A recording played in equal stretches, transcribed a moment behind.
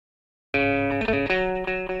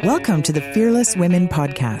Welcome to the Fearless Women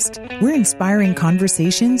Podcast. We're inspiring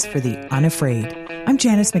conversations for the unafraid. I'm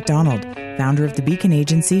Janice McDonald, founder of the Beacon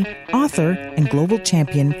Agency, author, and global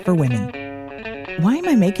champion for women. Why am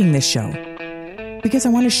I making this show? Because I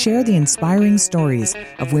want to share the inspiring stories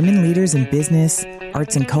of women leaders in business,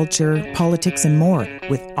 arts and culture, politics, and more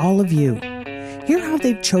with all of you. Hear how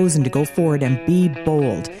they've chosen to go forward and be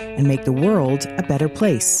bold and make the world a better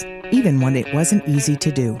place, even when it wasn't easy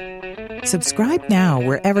to do. Subscribe now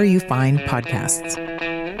wherever you find podcasts.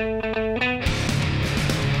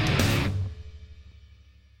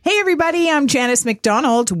 Hey everybody, I'm Janice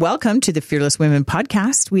McDonald. Welcome to the Fearless Women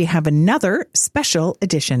Podcast. We have another special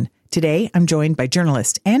edition. Today, I'm joined by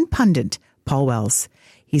journalist and pundit Paul Wells.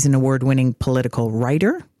 He's an award-winning political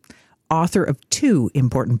writer, author of 2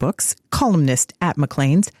 important books, columnist at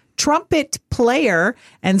Maclean's, trumpet player,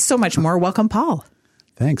 and so much more. Welcome, Paul.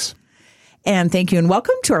 Thanks. And thank you and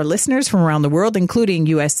welcome to our listeners from around the world, including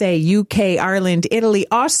USA, UK, Ireland, Italy,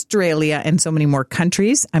 Australia, and so many more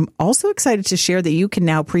countries. I'm also excited to share that you can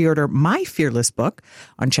now pre-order my Fearless book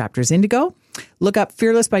on Chapters Indigo. Look up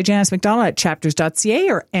Fearless by Janice McDonald at chapters.ca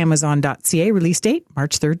or amazon.ca. Release date,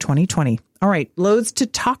 March 3rd, 2020. All right, loads to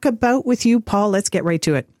talk about with you, Paul. Let's get right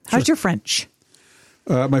to it. How's your French?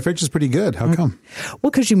 My French is pretty good. How come?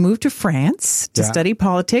 Well, because you moved to France to study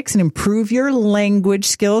politics and improve your language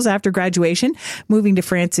skills after graduation. Moving to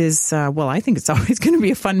France is, I think it's always going to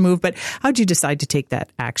be a fun move. But how'd you decide to take that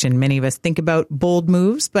action? Many of us think about bold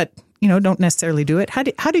moves, but, don't necessarily do it. How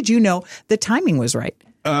did you know the timing was right?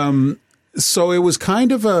 So it was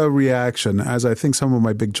kind of a reaction, as I think some of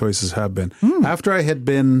my big choices have been. After I had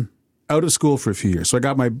been out of school for a few years. So I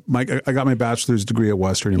got my bachelor's degree at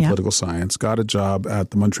Western in political science, got a job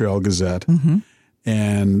at the Montreal Gazette,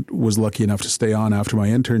 and was lucky enough to stay on after my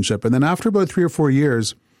internship. And then after about 3 or 4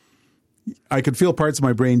 years, I could feel parts of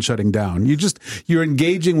my brain shutting down. You're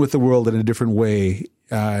engaging with the world in a different way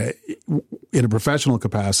in a professional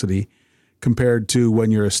capacity compared to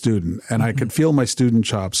when you're a student. And I could feel my student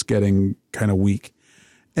chops getting kind of weak.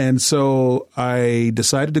 And so I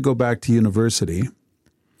decided to go back to university.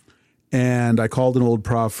 And I called an old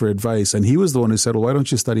prof for advice, and he was the one who said, well, why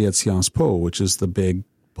don't you study at Sciences Po, which is the big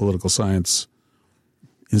political science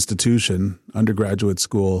institution, undergraduate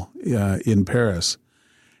school in Paris.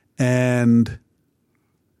 And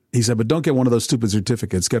he said, but don't get one of those stupid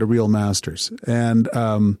certificates, get a real master's. And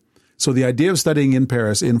so the idea of studying in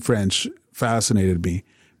Paris in French fascinated me.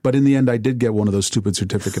 But in the end, I did get one of those stupid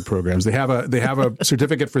certificate programs. They have a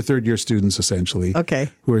certificate for third-year students, essentially,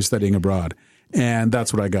 who are studying abroad. And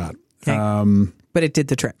that's what I got. Okay. But it did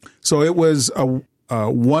the trick. So it was a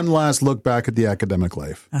one last look back at the academic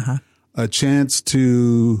life, a chance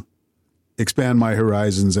to expand my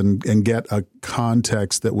horizons and get a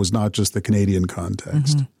context that was not just the Canadian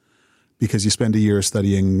context, because you spend a year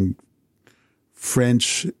studying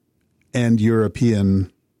French and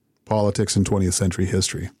European politics and 20th century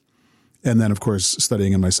history. And then, of course,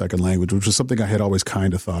 studying in my second language, which was something I had always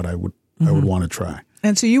kind of thought I would want to try.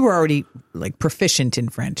 And so you were already proficient in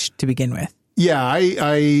French to begin with. Yeah,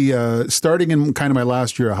 I starting in kind of my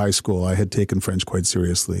last year of high school, I had taken French quite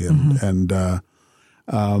seriously, so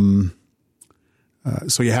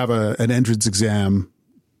you have an entrance exam,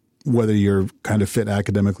 whether you're kind of fit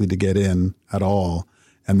academically to get in at all,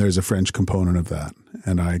 and there's a French component of that,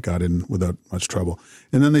 and I got in without much trouble.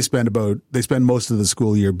 And then they spend most of the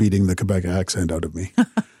school year beating the Quebec accent out of me.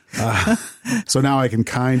 So now I can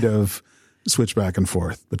kind of switch back and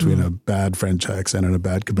forth between a bad French accent and a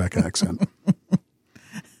bad Quebec accent.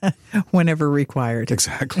 Whenever required.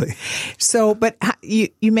 Exactly. So, but you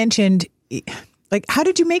mentioned, how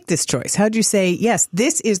did you make this choice? How did you say, yes,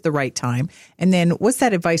 this is the right time? And then what's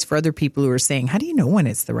that advice for other people who are saying, how do you know when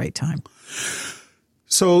it's the right time?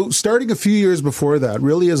 So starting a few years before that,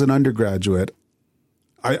 really as an undergraduate,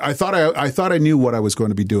 I thought I knew what I was going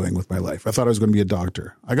to be doing with my life. I thought I was going to be a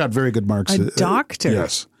doctor. I got very good marks. A doctor?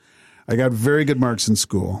 Yes. I got very good marks in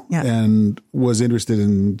school and was interested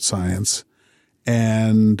in science.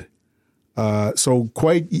 And so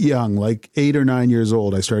quite young, like 8 or 9 years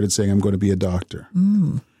old, I started saying I'm going to be a doctor.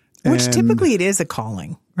 Which typically it is a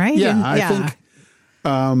calling, right? Yeah, I think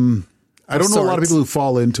I don't know a lot of people who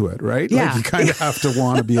fall into it, right? Yeah. Like you kind of have to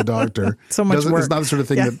want to be a doctor. So much work. It's not the sort of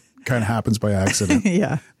thing that kind of happens by accident.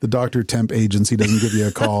 Yeah. The doctor temp agency doesn't give you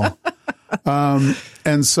a call.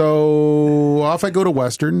 And so off I go to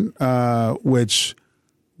Western, which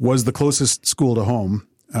was the closest school to home,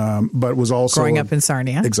 but was also growing up in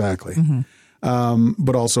Sarnia. Exactly.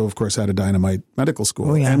 But also, of course, had a dynamite medical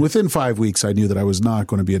school. And within 5 weeks, I knew that I was not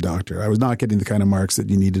going to be a doctor. I was not getting the kind of marks that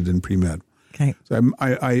you needed in pre-med. Okay. So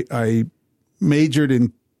I majored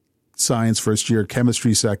in science first year,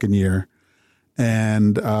 chemistry second year,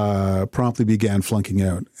 and promptly began flunking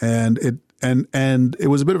out. And it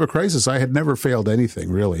was a bit of a crisis. I had never failed anything,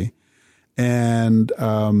 really. And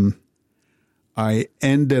I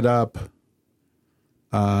ended up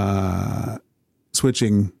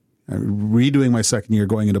redoing my second year,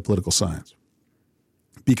 going into political science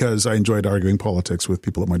because I enjoyed arguing politics with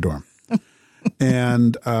people at my dorm.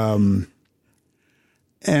 And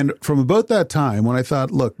from about that time when I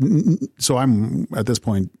thought, look, so I'm at this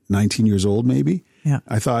point 19 years old, maybe. Yeah.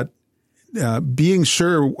 I thought being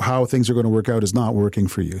sure how things are going to work out is not working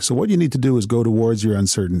for you. So what you need to do is go towards your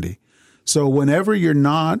uncertainty. So whenever you're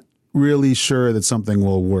not really sure that something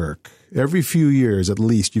will work, every few years at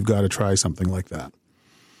least, you've got to try something like that.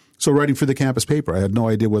 So writing for the campus paper, I had no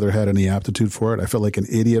idea whether I had any aptitude for it. I felt like an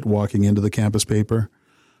idiot walking into the campus paper,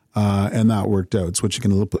 and that worked out.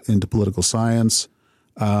 Switching into political science,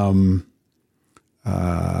 some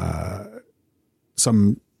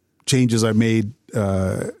changes I made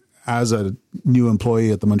as a new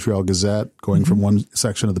employee at the Montreal Gazette, going from one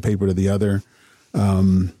section of the paper to the other,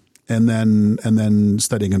 and then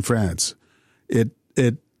studying in France. It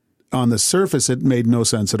on the surface, it made no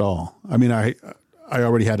sense at all. I mean, I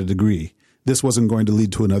already had a degree. This wasn't going to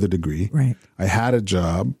lead to another degree. Right. I had a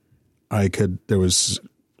job. There was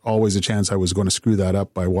always a chance I was going to screw that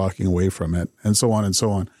up by walking away from it, and so on and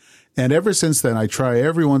so on. And ever since then, I try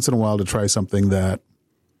every once in a while to try something that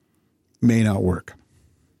may not work.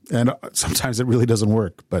 And sometimes it really doesn't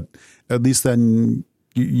work, but at least then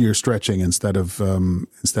you're stretching instead of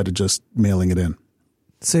just mailing it in.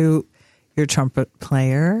 So you're a trumpet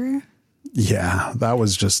player? Yeah, that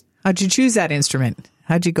was just... How'd you choose that instrument?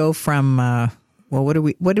 How'd you go from, what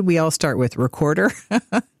did we all start with? Recorder?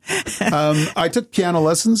 I took piano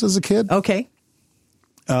lessons as a kid. Okay.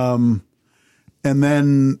 And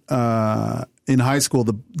then in high school,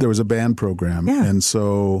 there was a band program. Yeah. And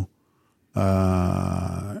so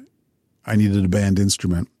I needed a band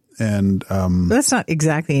instrument. And that's not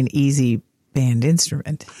exactly an easy band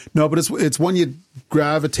instrument. No, but it's one you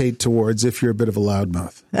gravitate towards if you're a bit of a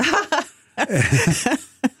loudmouth.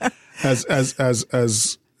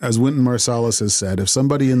 As Wynton Marsalis has said, if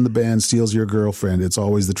somebody in the band steals your girlfriend, it's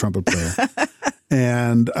always the trumpet player.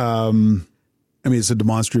 And I mean, it's a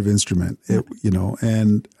demonstrative instrument,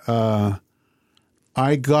 and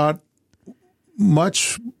I got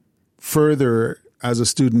much further as a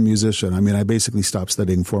student musician. I mean, I basically stopped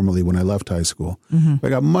studying formally when I left high school. Mm-hmm. I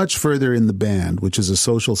got much further in the band, which is a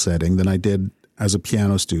social setting, than I did as a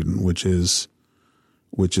piano student, which is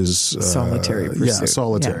solitary pursuit. Yeah,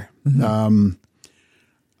 solitary. Yeah. Mm-hmm.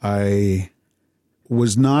 I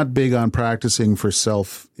was not big on practicing for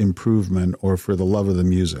self-improvement or for the love of the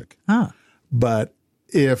music. Ah. But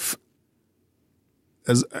as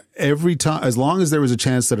long as there was a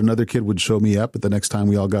chance that another kid would show me up at the next time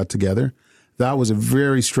we all got together, that was a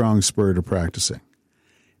very strong spur to practicing.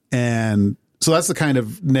 And so that's the kind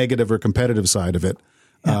of negative or competitive side of it,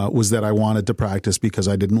 was that I wanted to practice because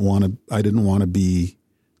I didn't want to be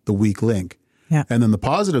the weak link. Yeah. And then the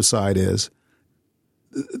positive side is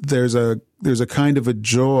there's a kind of a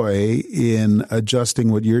joy in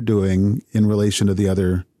adjusting what you're doing in relation to the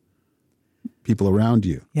other people around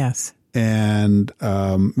you. Yes. And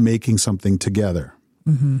making something together.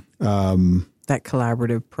 Mm-hmm. That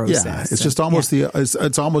collaborative process. Yeah, it's just almost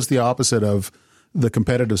it's almost the opposite of the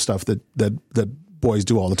competitive stuff that boys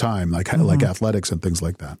do all the time, like athletics and things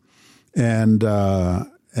like that.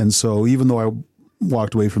 And so even though I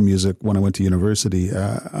walked away from music when I went to university,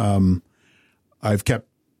 I've kept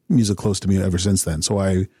music close to me ever since then. So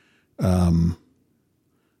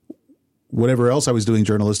whatever else I was doing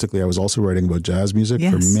journalistically, I was also writing about jazz music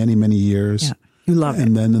for many, many years. Yeah. You love it.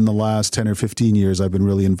 And then in the last 10 or 15 years, I've been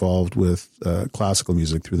really involved with classical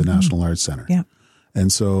music through the National Arts Center. Yeah.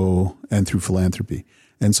 And through philanthropy.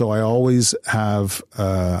 And so I always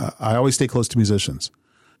stay close to musicians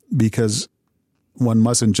because one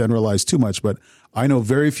mustn't generalize too much, but I know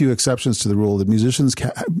very few exceptions to the rule that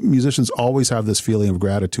musicians always have this feeling of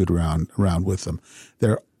gratitude around with them.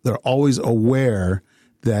 They're always aware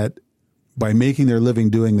that by making their living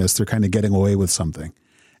doing this, they're kind of getting away with something.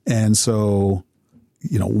 And so,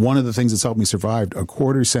 one of the things that's helped me survive a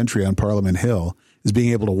quarter century on Parliament Hill is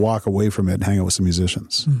being able to walk away from it and hang out with some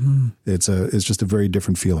musicians. Mm-hmm. It's just a very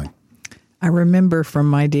different feeling. I remember from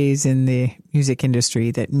my days in the music industry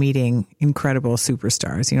that meeting incredible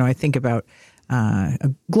superstars. I think about a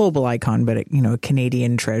global icon, but a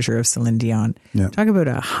Canadian treasure of Celine Dion. Yeah. Talk about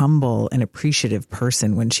a humble and appreciative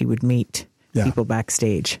person when she would meet people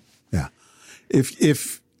backstage. Yeah.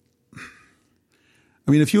 If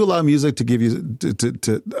you allow music to give you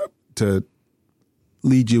to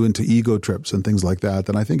lead you into ego trips and things like that,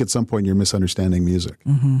 then I think at some point you're misunderstanding music.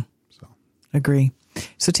 Mm-hmm. So, agree.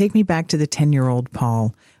 So take me back to the 10-year-old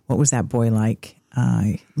Paul. What was that boy like?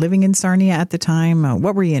 Living in Sarnia at the time?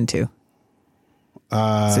 What were you into?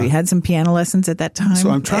 So you had some piano lessons at that time? So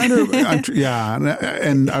I'm trying to,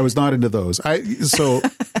 and I was not into those. I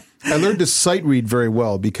learned to sight read very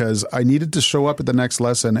well because I needed to show up at the next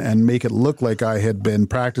lesson and make it look like I had been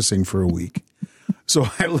practicing for a week. So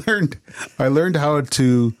I learned how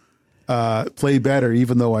to play better,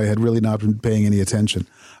 even though I had really not been paying any attention.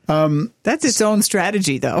 That's its own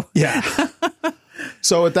strategy, though. Yeah.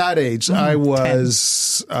 So at that age, I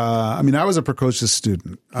was, I was a precocious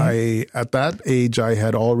student. At that age, I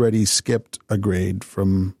had already skipped a grade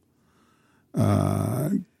from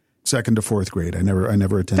second to fourth grade. I never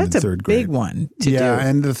attended third grade. That's a big one to do. Yeah,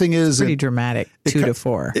 and the thing is, pretty dramatic. 2 to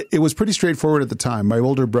 4. It was pretty straightforward at the time. My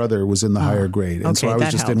older brother was in the higher grade, and so I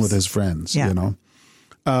was just in with his friends. Yeah. You know,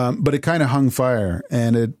 but it kind of hung fire,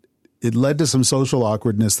 and it led to some social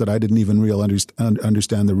awkwardness that I didn't even really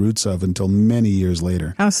understand the roots of until many years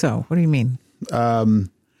later. How so? What do you mean? I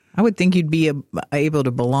would think you'd be able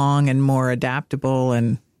to belong and more adaptable,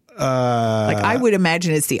 and I would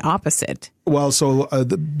imagine it's the opposite. Well, so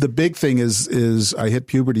the big thing is I hit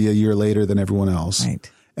puberty a year later than everyone else, right?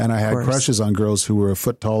 And I had crushes on girls who were a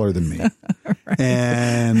foot taller than me, right.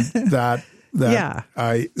 And that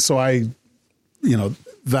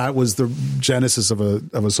that was the genesis of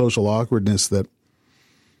a social awkwardness that,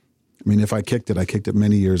 if I kicked it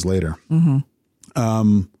many years later. Mm-hmm.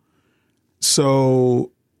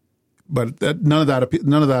 But none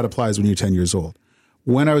of that applies when you're 10 years old.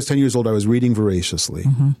 When I was 10 years old, I was reading voraciously,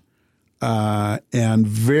 and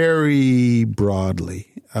very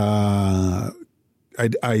broadly. I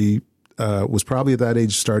was probably at that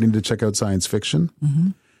age starting to check out science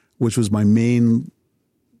fiction, which was the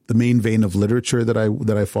main vein of literature that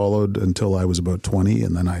I followed until I was about 20,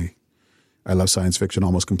 and then I left science fiction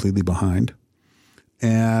almost completely behind.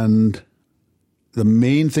 And the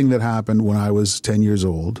main thing that happened when I was 10 years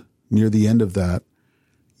old, near the end of that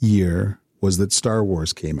year, was that Star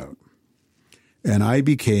Wars came out. And I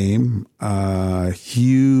became a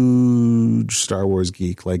huge Star Wars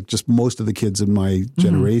geek, like just most of the kids in my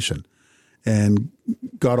generation. And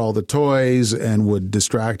got all the toys and would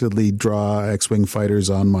distractedly draw X-Wing fighters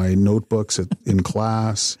on my notebooks in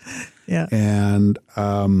class. Yeah. And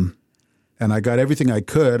I got everything I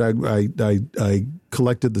could. I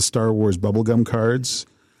collected the Star Wars bubblegum cards,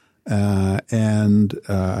 and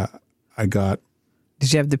I got.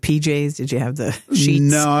 Did you have the PJs? Did you have the sheets?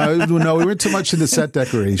 No, we weren't too much into set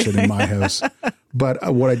decoration in my house.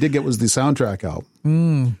 But what I did get was the soundtrack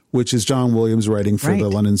album, which is John Williams writing for the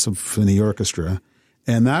London Symphony Orchestra.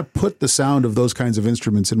 And that put the sound of those kinds of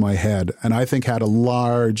instruments in my head, and I think had a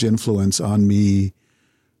large influence on me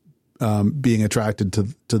being attracted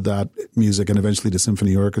to that music and eventually to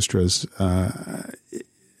symphony orchestras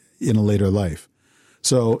in a later life.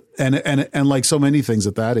 So, and like so many things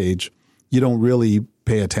at that age, you don't really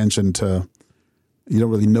pay attention to, you don't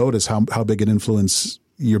really notice how big an influence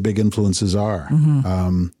your big influences are.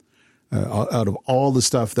 Out of all the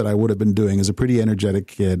stuff that I would have been doing as a pretty energetic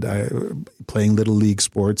kid, playing little league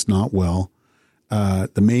sports, not well.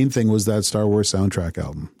 The main thing was that Star Wars soundtrack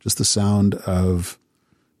album, just the sound of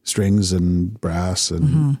strings and brass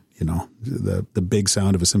and the big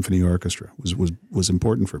sound of a symphony orchestra was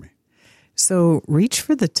important for me. So reach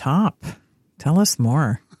for the top. Tell us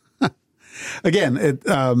more. Again,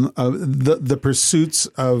 the pursuits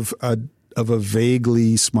of a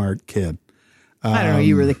vaguely smart kid. I don't know.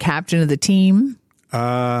 You were the captain of the team.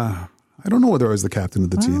 I don't know whether I was the captain of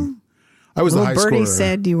the team. I was the high scorer. Bertie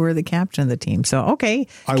said you were the captain of the team. So, okay.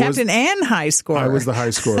 Captain and high scorer. I was the high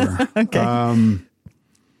scorer. Okay.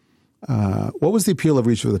 What was the appeal of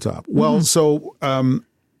Reach for the Top? Well, so,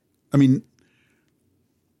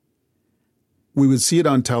 we would see it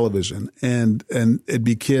on television, and it'd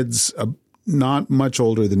be kids not much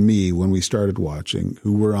older than me when we started watching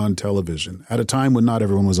who were on television at a time when not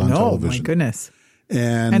everyone was on television. Oh, my goodness.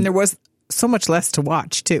 And there was so much less to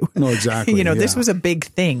watch, too. No, exactly. This was a big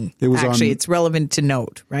thing. It was it's relevant to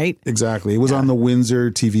note, right? Exactly. It was on the Windsor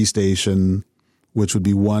TV station, which would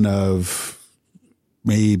be one of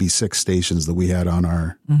maybe 6 stations that we had on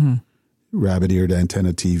our rabbit-eared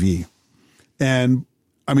antenna TV. And,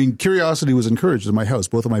 curiosity was encouraged in my house.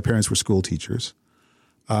 Both of my parents were school teachers.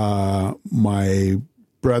 My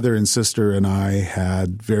brother and sister and I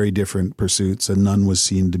had very different pursuits, and none was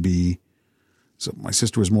seen to be. So my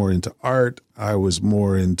sister was more into art. I was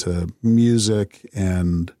more into music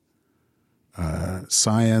and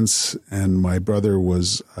science, and my brother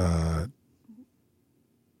was,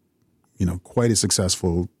 quite a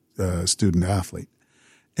successful student athlete.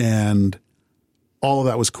 And all of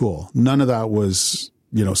that was cool. None of that was,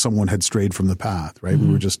 someone had strayed from the path, right?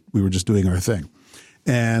 Mm-hmm. We were just doing our thing.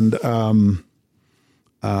 And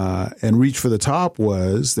Reach for the Top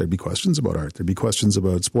there'd be questions about art. There'd be questions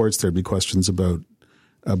about sports. There'd be questions about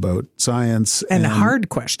science. And hard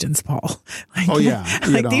questions, Paul.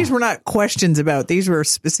 These were not questions about, these were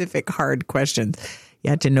specific hard questions.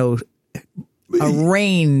 You had to know a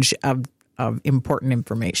range of important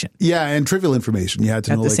information. Yeah, and trivial information. You had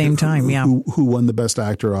to know at the same time. Who won the Best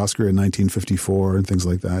Actor Oscar in 1954 and things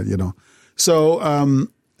like that. So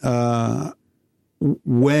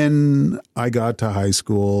when I got to high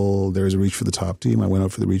school, there was a Reach for the Top team. I went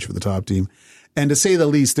out for the Reach for the Top team, and to say the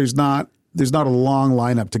least, there's not a long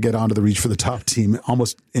lineup to get onto the Reach for the Top team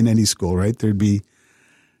almost in any school, right? There'd be,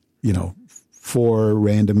 4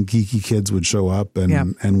 random geeky kids would show up,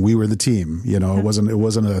 and we were the team. It wasn't.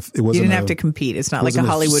 You didn't have to compete. It's not like a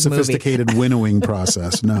Hollywood sophisticated winnowing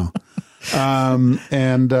process. No. And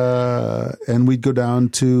we'd go down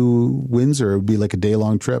to Windsor. It would be like a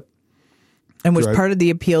day-long trip. And was part of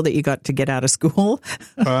the appeal that you got to get out of school?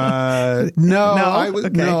 No.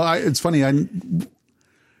 It's funny. I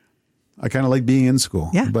kind of like being in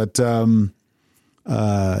school. Yeah. But the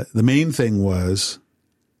main thing was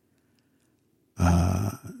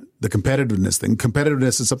the competitiveness thing.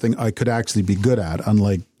 Competitiveness is something I could actually be good at,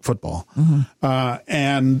 unlike football.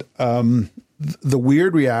 Mm-hmm. The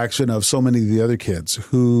weird reaction of so many of the other kids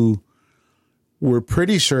who were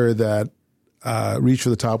pretty sure that Reach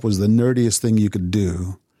for the Top was the nerdiest thing you could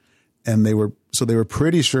do, and they were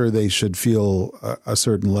pretty sure they should feel a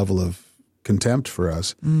certain level of contempt for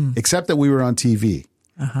us, except that we were on TV.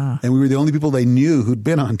 And we were the only people they knew who'd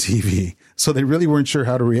been on TV. So they really weren't sure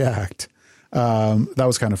how to react. That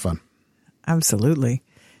was kind of fun. Absolutely.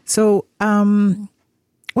 So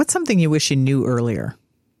what's something you wish you knew earlier?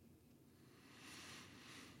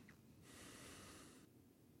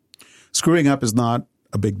 Screwing up is not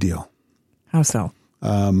a big deal. How so?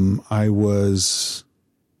 I was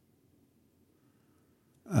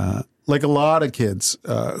like a lot of kids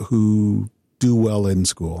who do well in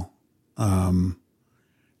school and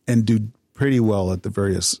do pretty well at the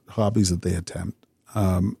various hobbies that they attempt.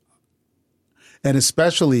 And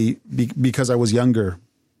especially because I was younger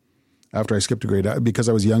after I skipped a grade, because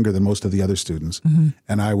I was younger than most of the other students. Mm-hmm.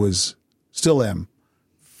 And I still am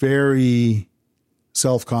very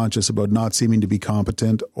self-conscious about not seeming to be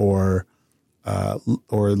competent or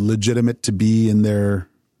legitimate to be in their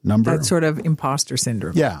number. That sort of imposter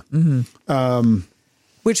syndrome. Yeah. Mm-hmm.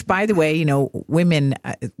 Which, by the way, women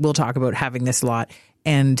will talk about having this a lot,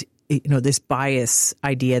 and this bias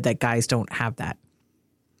idea that guys don't have that.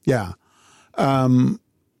 Yeah. I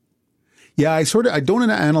don't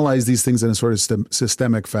analyze these things in a sort of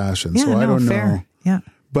systemic fashion, so I don't know. Yeah.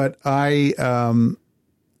 But I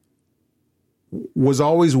was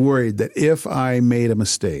always worried that if I made a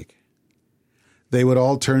mistake, they would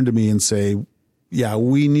all turn to me and say, yeah,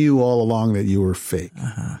 we knew all along that you were fake,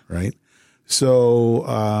 right? So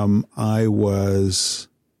I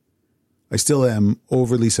still am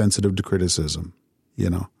overly sensitive to criticism,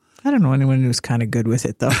 I don't know anyone who's kind of good with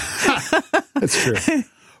it, though. That's true.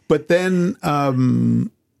 But then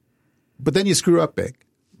you screw up big.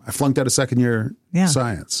 I flunked out of second year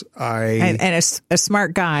science. And a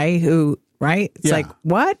smart guy who, right? It's like,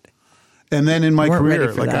 what? And then in my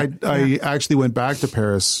career, I actually went back to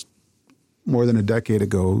Paris more than a decade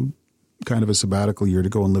ago, kind of a sabbatical year to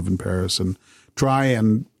go and live in Paris and try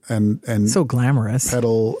and so glamorous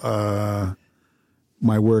peddle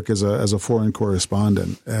my work as a foreign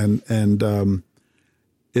correspondent. And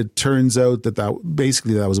it turns out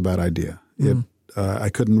that was a bad idea. I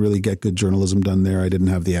couldn't really get good journalism done there. I didn't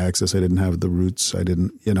have the access. I didn't have the roots. I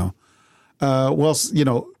didn't,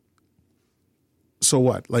 so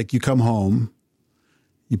what? Like, you come home,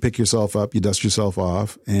 you pick yourself up, you dust yourself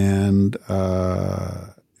off, and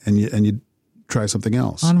you try something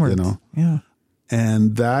else. Onwards. Yeah.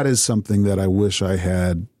 And that is something that I wish I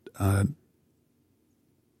had.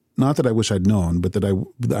 Not that I wish I'd known, but that I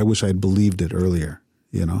wish I had believed it earlier.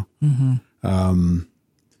 Mm-hmm.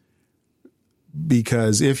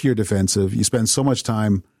 Because if you're defensive, you spend so much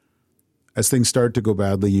time. As things start to go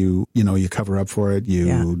badly, you cover up for it.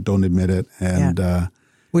 You don't admit it, and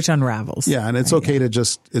which unravels. Yeah, and it's okay to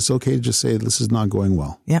just say this is not going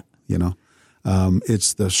well. Yeah,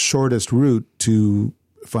 it's the shortest route to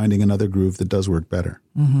finding another groove that does work better.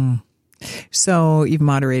 Mm-hmm. So you've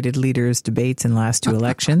moderated leaders' debates in the last 2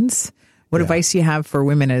 elections. What advice do you have for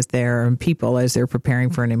women as they're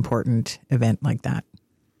preparing for an important event like that?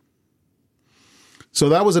 So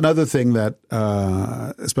that was another thing that,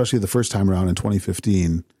 especially the first time around in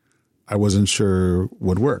 2015, I wasn't sure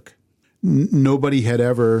would work. Nobody had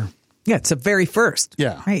ever... Yeah, it's a very first.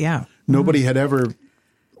 Yeah. Right, yeah. Nobody had ever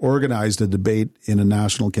organized a debate in a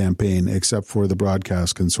national campaign except for the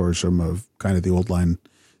broadcast consortium of kind of the old line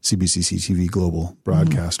CBC, CTV global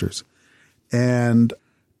broadcasters. And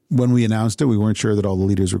when we announced it, we weren't sure that all the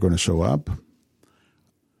leaders were going to show up.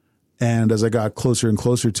 And as I got closer and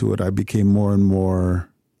closer to it, I became more and more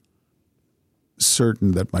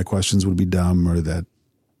certain that my questions would be dumb or that,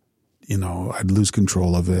 I'd lose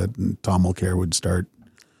control of it and Tom Mulcair would start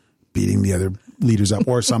beating the other leaders up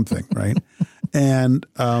or something, right? And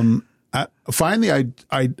finally,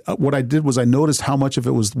 what I did was I noticed how much of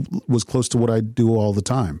it was close to what I do all the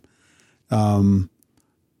time.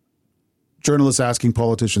 Journalists asking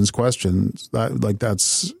politicians questions,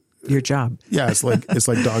 that's your job. Yeah, it's like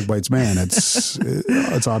dog bites man.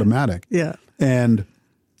 It's automatic. Yeah. And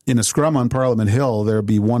in a scrum on Parliament Hill, there'd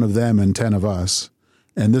be one of them and 10 of us.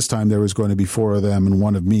 And this time there was going to be 4 of them and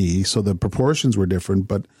 1 of me. So the proportions were different,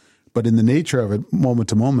 but in the nature of it, moment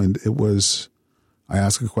to moment, it was, I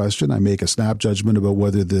ask a question, I make a snap judgment about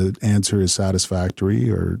whether the answer is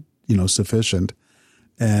satisfactory or, sufficient.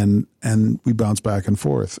 And we bounce back and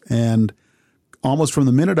forth. And almost from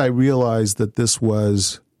the minute I realized that this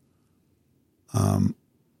was,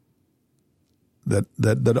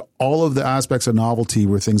 that all of the aspects of novelty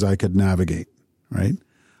were things I could navigate, right?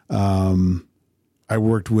 I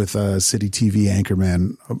worked with a city TV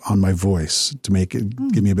anchorman on my voice to make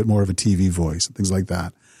it, give me a bit more of a TV voice and things like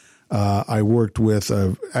that. I worked with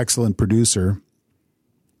an excellent producer,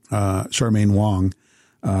 Charmaine Wong,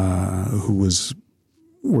 who was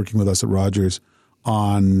working with us at Rogers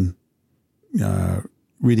on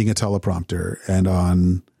reading a teleprompter and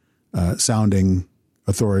on sounding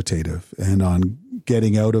authoritative and on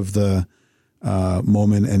getting out of the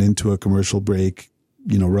moment and into a commercial break,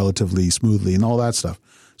 relatively smoothly and all that stuff.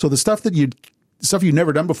 So the stuff you've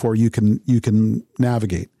never done before, you can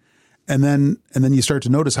navigate. And then you start to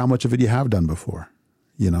notice how much of it you have done before,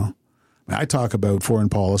 I talk about foreign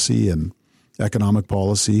policy and economic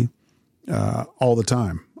policy all the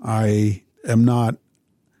time. I am not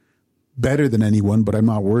better than anyone, but I'm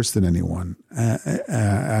not worse than anyone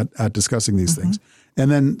at discussing these things. And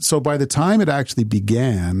then, so by the time it actually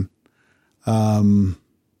began,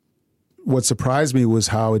 what surprised me was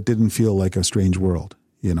how it didn't feel like a strange world,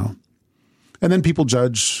 And then people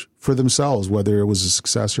judge for themselves whether it was a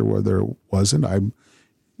success or whether it wasn't. I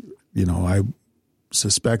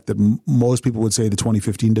suspect that most people would say the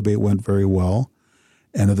 2015 debate went very well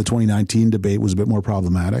and that the 2019 debate was a bit more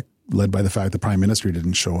problematic, led by the fact the prime minister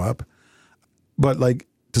didn't show up. But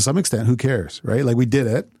to some extent, who cares, right? We did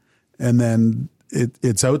it and then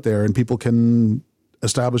it's out there and people can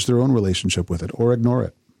establish their own relationship with it or ignore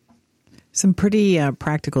it. Some pretty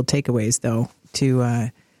practical takeaways, though,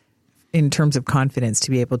 in terms of confidence,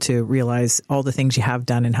 to be able to realize all the things you have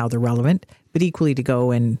done and how they're relevant, but equally to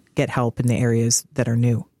go and get help in the areas that are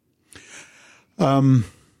new.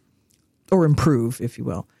 Or improve, if you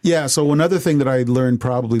will. Yeah. So another thing that I learned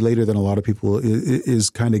probably later than a lot of people is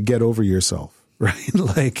kind of get over yourself,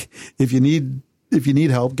 right? If you need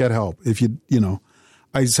help, get help.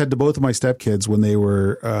 I said to both of my stepkids when they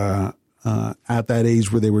were at that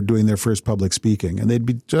age where they were doing their first public speaking, and they'd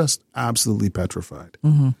be just absolutely petrified.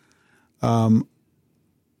 I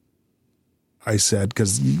said,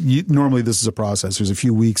 because normally this is a process. There's a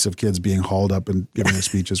few weeks of kids being hauled up and giving their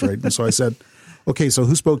speeches, right? And so I said, okay, so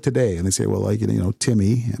who spoke today? And they say, well,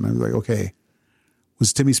 Timmy. And I was like, okay,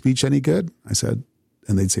 was Timmy's speech any good? I said,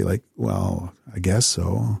 and they'd say well, I guess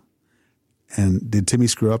so. And did Timmy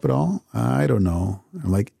screw up at all? I don't know.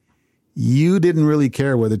 I'm like, you didn't really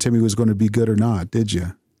care whether Timmy was going to be good or not, did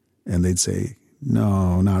you? And they'd say,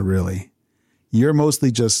 no, not really. You're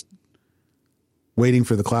mostly just waiting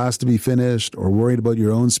for the class to be finished or worried about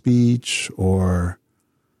your own speech or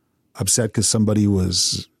upset because somebody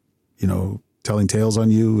was, telling tales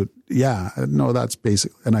on you. Yeah, no, that's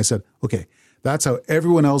basic. And I said, okay, that's how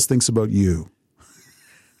everyone else thinks about you.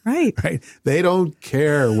 Right. Right. They don't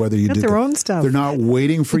care whether you did their own stuff. They're not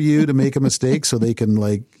waiting for you to make a mistake so they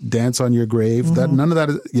can dance on your grave. That none of that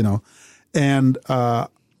is, and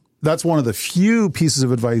that's one of the few pieces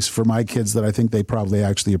of advice for my kids that I think they probably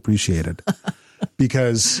actually appreciated.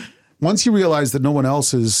 Because once you realize that no one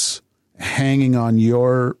else is hanging on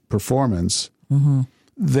your performance,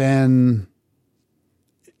 then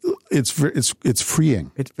it's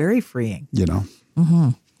freeing. It's very freeing. You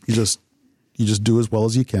just do as well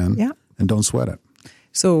as you can and don't sweat it.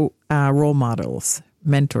 So role models,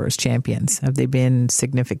 mentors, champions, have they been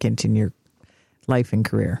significant in your life and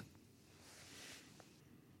career?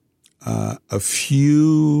 a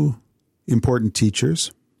few important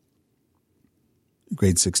teachers.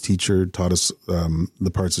 Grade 6 teacher taught us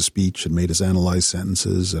the parts of speech and made us analyze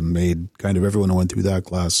sentences and made kind of everyone who went through that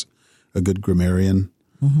class a good grammarian.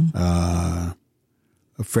 A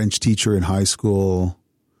French teacher in high school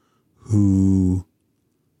who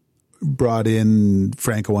brought in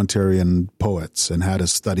Franco-Ontarian poets and had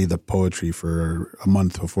us study the poetry for a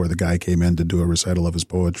month before the guy came in to do a recital of his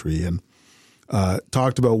poetry, and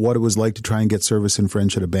talked about what it was like to try and get service in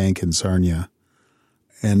French at a bank in Sarnia,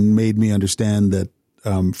 and made me understand that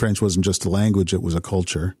French wasn't just a language, it was a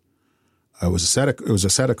culture. It was a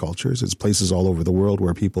set of cultures. It's places all over the world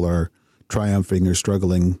where people are triumphing or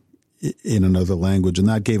struggling in another language, and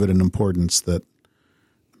that gave it an importance that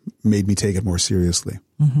made me take it more seriously.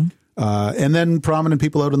 And then prominent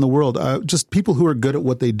people out in the world, just people who are good at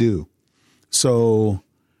what they do. So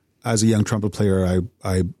as a young trumpet player,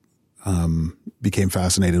 I became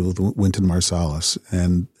fascinated with Wynton Marsalis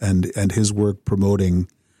and his work promoting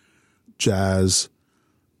jazz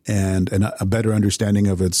and a better understanding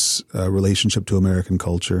of its relationship to American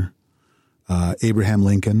culture. Abraham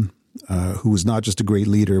Lincoln, who was not just a great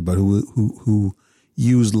leader, but who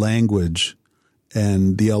used language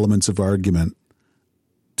and the elements of argument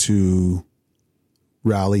to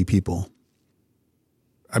rally people.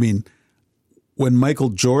 I mean, when Michael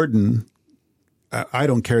Jordan, I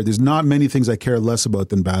don't care. There's not many things I care less about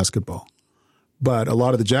than basketball. But a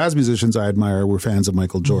lot of the jazz musicians I admire were fans of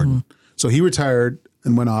Michael Jordan. So he retired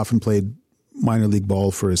and went off and played minor league ball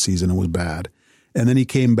for a season and was bad. And then he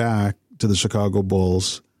came back to the Chicago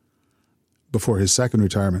Bulls before his second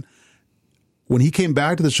retirement. When he came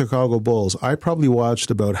back to the Chicago Bulls, I probably watched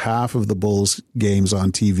about half of the Bulls games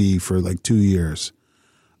on TV for like 2 years,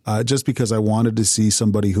 just because I wanted to see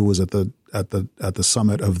somebody who was at the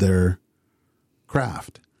summit of their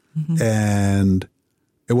craft. And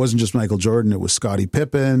it wasn't just Michael Jordan; it was Scottie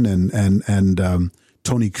Pippen and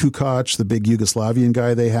Tony Kukoc, the big Yugoslavian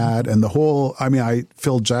guy they had, and the whole. I mean,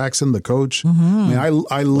 Phil Jackson, the coach. I mean, I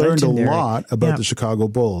learned a lot about the Chicago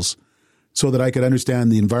Bulls, so that I could understand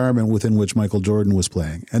the environment within which Michael Jordan was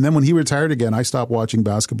playing. And then when he retired again, I stopped watching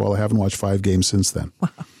basketball. I haven't watched 5 games since then.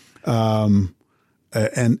 Wow.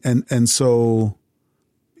 And so,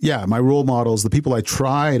 yeah, my role models, the people I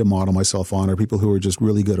try to model myself on, are people who are just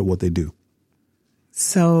really good at what they do.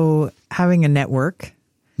 So having a network,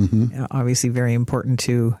 obviously very important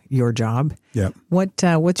to your job. Yeah.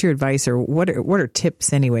 What's your advice, or what are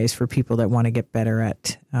tips anyways for people that want to get better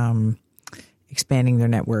at expanding their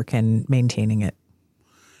network and maintaining it?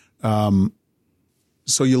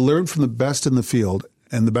 So you learn from the best in the field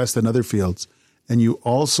and the best in other fields. And you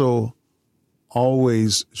also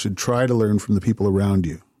always should try to learn from the people around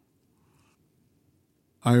you.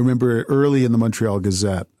 I remember early in the Montreal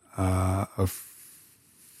Gazette, a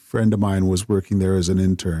friend of mine was working there as an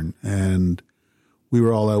intern. And we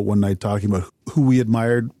were all out one night talking about who we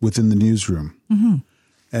admired within the newsroom.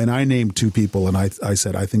 And I named 2 people, and I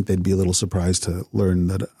said I think they'd be a little surprised to learn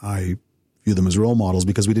that I view them as role models,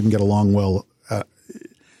 because we didn't get along well at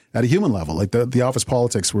a human level. Like the office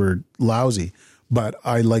politics were lousy, but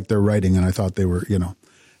I liked their writing, and I thought they were, And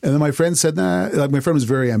then my friend said, nah. Like, my friend was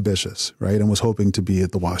very ambitious, right, and was hoping to be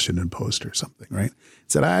at the Washington Post or something, right? He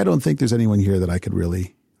said, I don't think there's anyone here that I could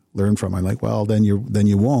really learn from. I'm like, well, then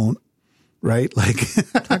you won't. Right? Like,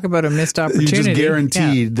 talk about a missed opportunity. You're just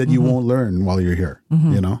guaranteed that you won't learn while you're here,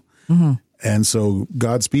 And so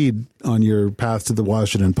Godspeed on your path to the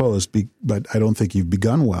Washington Post, but I don't think you've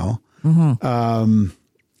begun well. And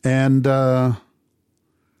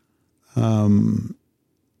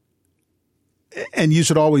you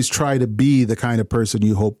should always try to be the kind of person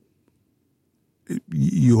you hope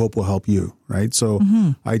will help you, right? So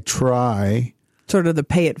I try. Sort of the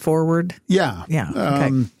pay it forward. Yeah. Yeah.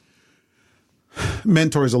 Okay.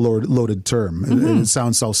 Mentor is a loaded term. It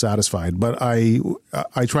sounds self-satisfied, but I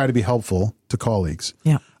try to be helpful to colleagues.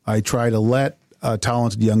 Yeah. I try to let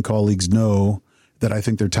talented young colleagues know that I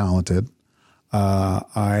think they're talented.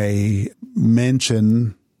 I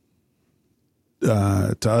mention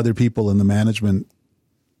to other people in the management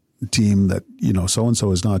team that,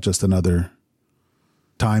 so-and-so is not just another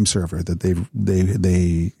time server, that they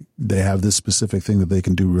have this specific thing that they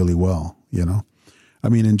can do really well, I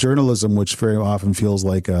mean, in journalism, which very often feels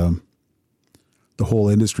like the whole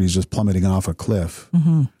industry is just plummeting off a cliff,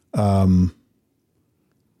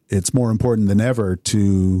 it's more important than ever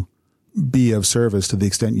to be of service to the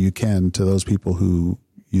extent you can to those people who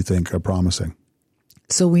you think are promising.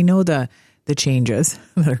 So we know the changes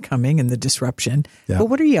that are coming and the disruption, but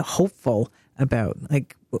what are you hopeful about?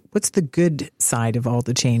 Like, what's the good side of all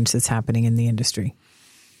the change that's happening in the industry,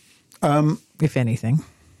 if anything?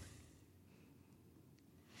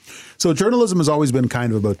 So journalism has always been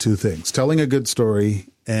kind of about two things: telling a good story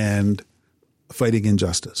and fighting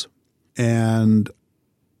injustice. And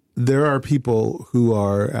there are people who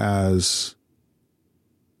are as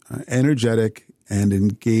energetic and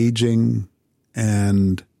engaging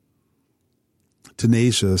and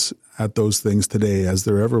tenacious at those things today as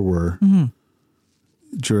there ever were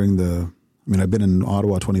during I've been in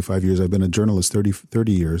Ottawa 25 years. I've been a journalist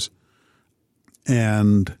 30 years.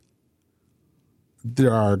 And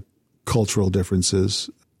there are cultural differences,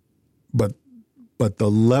 but the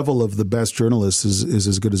level of the best journalists is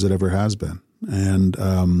as good as it ever has been. And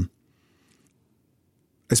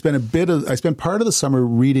I spent part of the summer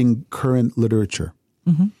reading current literature.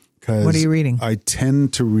 What are you reading? I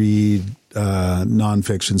tend to read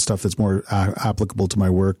nonfiction stuff that's more applicable to my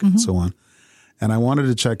work and so on. And I wanted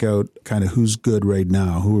to check out kind of who's good right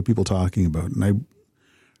now, who are people talking about. And I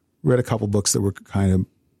read a couple books that were kind of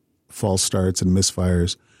false starts and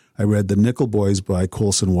misfires. I read The Nickel Boys by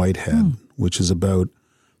Colson Whitehead, which is about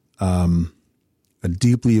a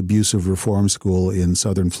deeply abusive reform school in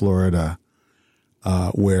southern Florida,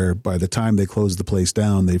 where by the time they closed the place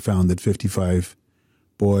down, they found that 55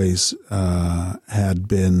 boys had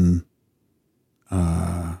been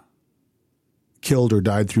killed or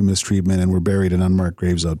died through mistreatment and were buried in unmarked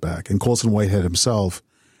graves out back. And Colson Whitehead himself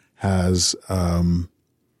has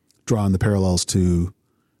drawn the parallels to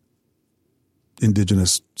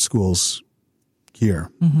Indigenous schools here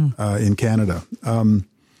in Canada. And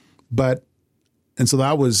so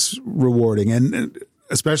that was rewarding, and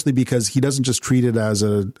especially because he doesn't just treat it as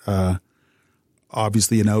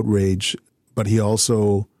obviously an outrage, but he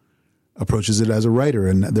also approaches it as a writer.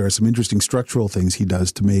 And there are some interesting structural things he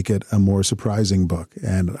does to make it a more surprising book.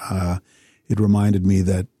 And it reminded me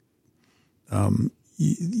that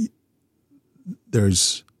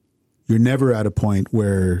you're never at a point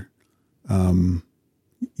where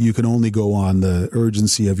you can only go on the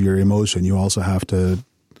urgency of your emotion. You also have to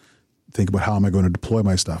think about how am I going to deploy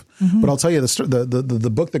my stuff. But I'll tell you,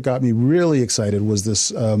 the book that got me really excited was this.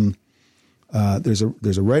 There's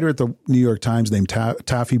a writer at the New York Times named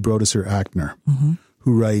Taffy Brodesser-Akner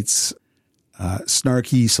who writes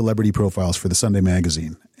snarky celebrity profiles for the Sunday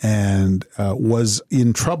magazine, and was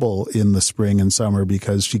in trouble in the spring and summer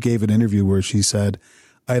because she gave an interview where she said,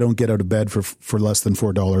 "I don't get out of bed for less than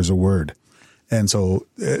 $4 a word." And so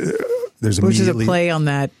there's which is a play on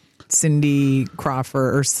that Cindy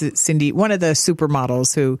Crawford or Cindy, one of the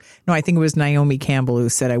supermodels I think it was Naomi Campbell who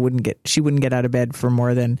said she wouldn't get out of bed for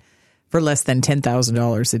less than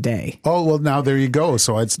 $10,000 a day. Oh, well, now there you go.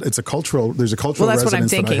 So there's a cultural Well, that's what I'm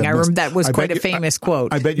thinking. I remember that was quite a famous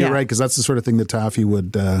quote. I bet you're right, because that's the sort of thing that Taffy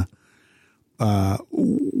would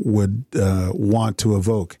want to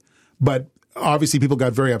evoke. But obviously people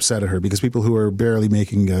got very upset at her because people who were barely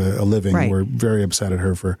making a living were very upset at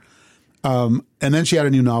her for. And then she had a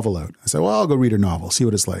new novel out. I said, well, I'll go read her novel, see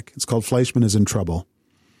what it's like. It's called Fleischman is in Trouble.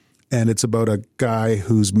 And it's about a guy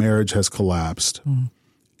whose marriage has collapsed.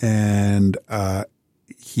 And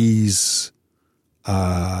he's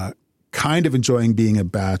kind of enjoying being a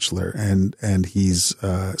bachelor. And he's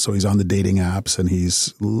on the dating apps, and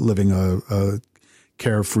he's living a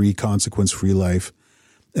carefree, consequence-free life.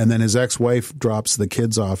 And then his ex-wife drops the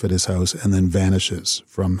kids off at his house and then vanishes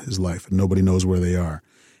from his life, and nobody knows where they are.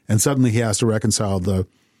 And suddenly he has to reconcile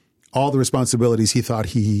all the responsibilities he thought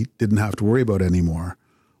he didn't have to worry about anymore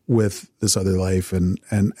with this other life. The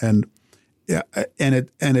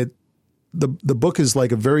book is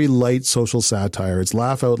like a very light social satire. It's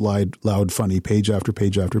laugh out loud funny, page after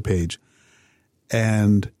page after page.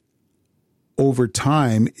 And over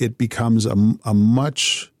time, it becomes a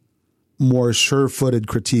much more sure-footed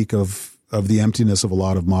critique of the emptiness of a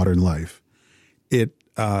lot of modern life. It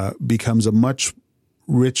becomes a much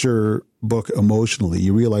richer book emotionally.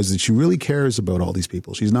 You realize that she really cares about all these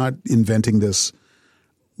people. She's not inventing this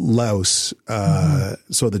louse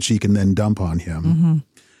so that she can then dump on him.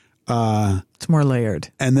 It's more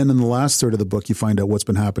layered. And then in the last third of the book, you find out what's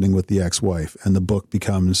been happening with the ex-wife, and the book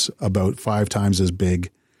becomes about 5 times as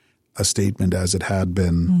big a statement as it had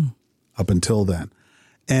been up until then.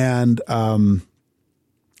 And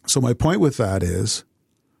so my point with that is,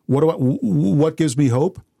 what gives me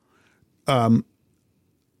hope?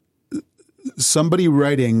 Somebody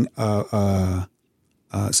writing,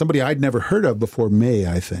 somebody I'd never heard of before May,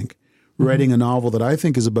 I think, writing a novel that I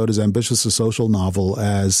think is about as ambitious a social novel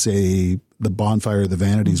as, say, The Bonfire of the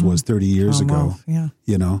Vanities was 30 years ago. Yeah.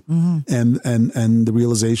 You know, and the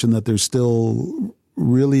realization that there's still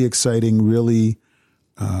really exciting, really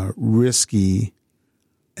risky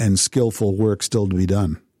and skillful work still to be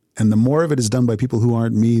done. And the more of it is done by people who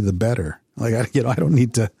aren't me, the better. Like, I don't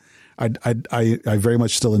need to I very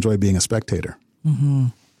much still enjoy being a spectator. Mm-hmm.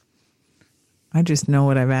 I just know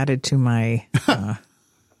what I've added to my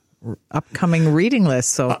upcoming reading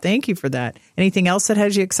list. So thank you for that. Anything else that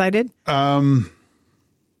has you excited?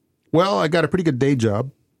 Well, I got a pretty good day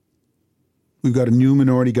job. We've got a new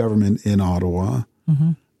minority government in Ottawa,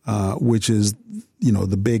 which is,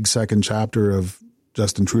 the big second chapter of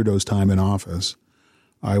Justin Trudeau's time in office.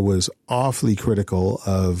 I was awfully critical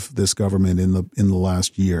of this government in the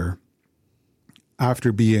last year,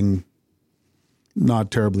 after being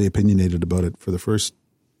not terribly opinionated about it for the first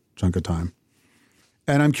chunk of time.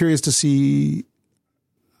 And I'm curious to see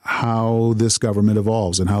how this government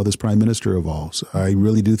evolves and how this prime minister evolves. I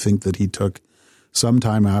really do think that he took some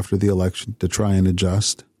time after the election to try and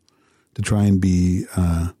adjust, to try and be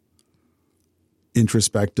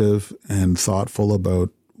introspective and thoughtful about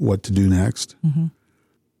what to do next. Mm-hmm.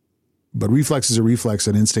 But reflexes are reflex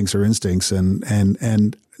and instincts are instincts.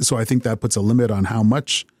 And so I think that puts a limit on how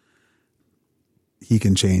much he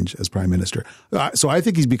can change as prime minister. So I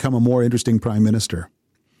think he's become a more interesting prime minister,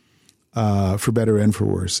 for better and for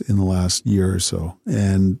worse, in the last year or so.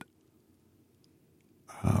 And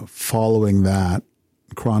following that,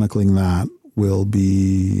 chronicling that, will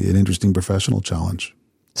be an interesting professional challenge.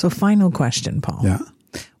 So final question, Paul. Yeah.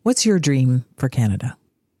 What's your dream for Canada?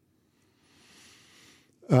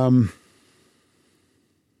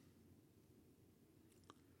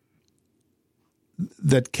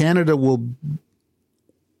 That Canada will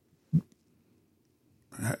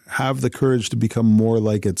have the courage to become more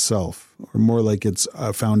like itself, or more like its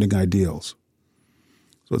founding ideals.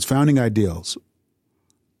 So its founding ideals,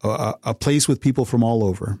 a place with people from all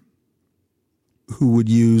over who would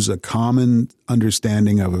use a common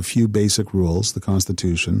understanding of a few basic rules, the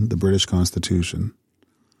Constitution, the British Constitution,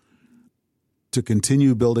 to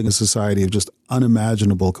continue building a society of just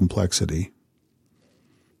unimaginable complexity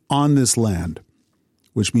on this land,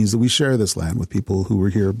 which means that we share this land with people who were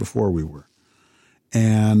here before we were.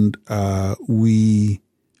 And we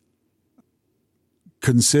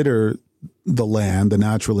consider the land, the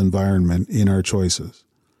natural environment, in our choices.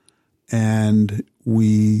 And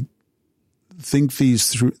we think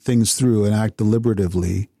these things through and act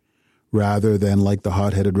deliberatively rather than like the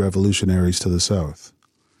hot-headed revolutionaries to the south.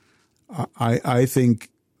 I think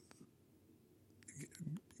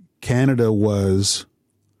Canada was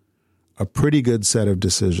a pretty good set of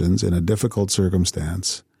decisions in a difficult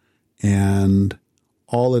circumstance, and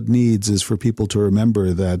all it needs is for people to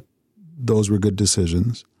remember that those were good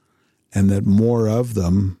decisions and that more of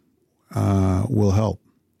them will help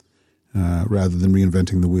rather than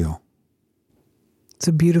reinventing the wheel. It's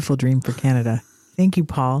a beautiful dream for Canada. Thank you,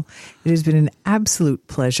 Paul. It has been an absolute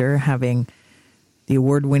pleasure having the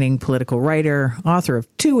award-winning political writer, author of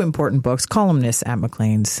 2 important books, columnist at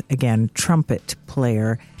Maclean's, again, trumpet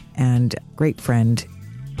player and great friend,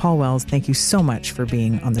 Paul Wells. Thank you so much for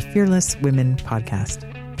being on the Fearless Women podcast.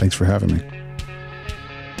 Thanks for having me.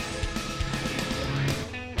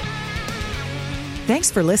 Thanks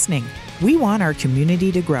for listening. We want our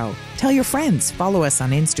community to grow. Tell your friends, follow us on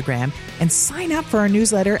Instagram, and sign up for our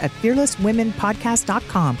newsletter at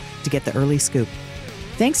fearlesswomenpodcast.com to get the early scoop.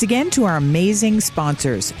 Thanks again to our amazing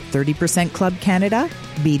sponsors, 30% Club Canada,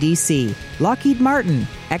 BDC, Lockheed Martin,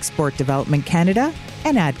 Export Development Canada,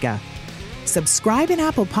 and ADGA. Subscribe in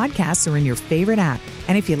Apple Podcasts or in your favorite app.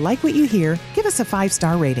 And if you like what you hear, give us a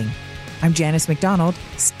 5-star rating. I'm Janice McDonald.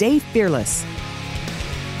 Stay fearless.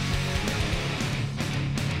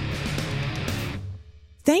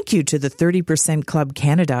 Thank you to the 30% Club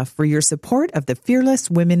Canada for your support of the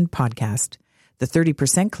Fearless Women podcast. The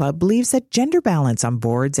 30% Club believes that gender balance on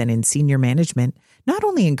boards and in senior management not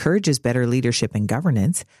only encourages better leadership and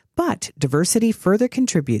governance, but diversity further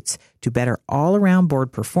contributes to better all-around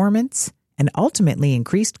board performance and ultimately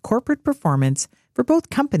increased corporate performance for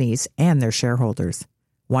both companies and their shareholders.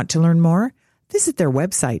 Want to learn more? Visit their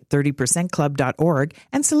website, 30percentclub.org,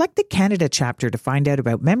 and select the Canada chapter to find out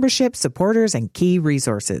about membership, supporters, and key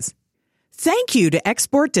resources. Thank you to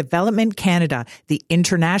Export Development Canada, the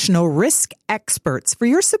international risk experts, for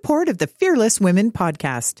your support of the Fearless Women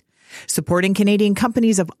podcast. Supporting Canadian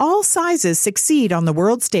companies of all sizes succeed on the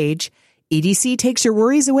world stage, EDC takes your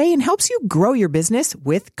worries away and helps you grow your business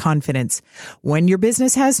with confidence. When your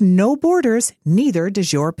business has no borders, neither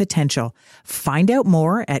does your potential. Find out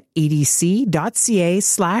more at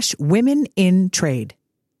edc.ca/women-in-trade.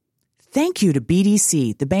 Thank you to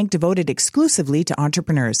BDC, the bank devoted exclusively to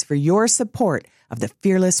entrepreneurs, for your support of the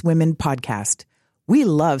Fearless Women podcast. We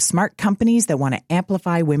love smart companies that want to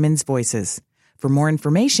amplify women's voices. For more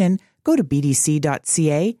information, go to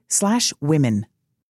bdc.ca/women.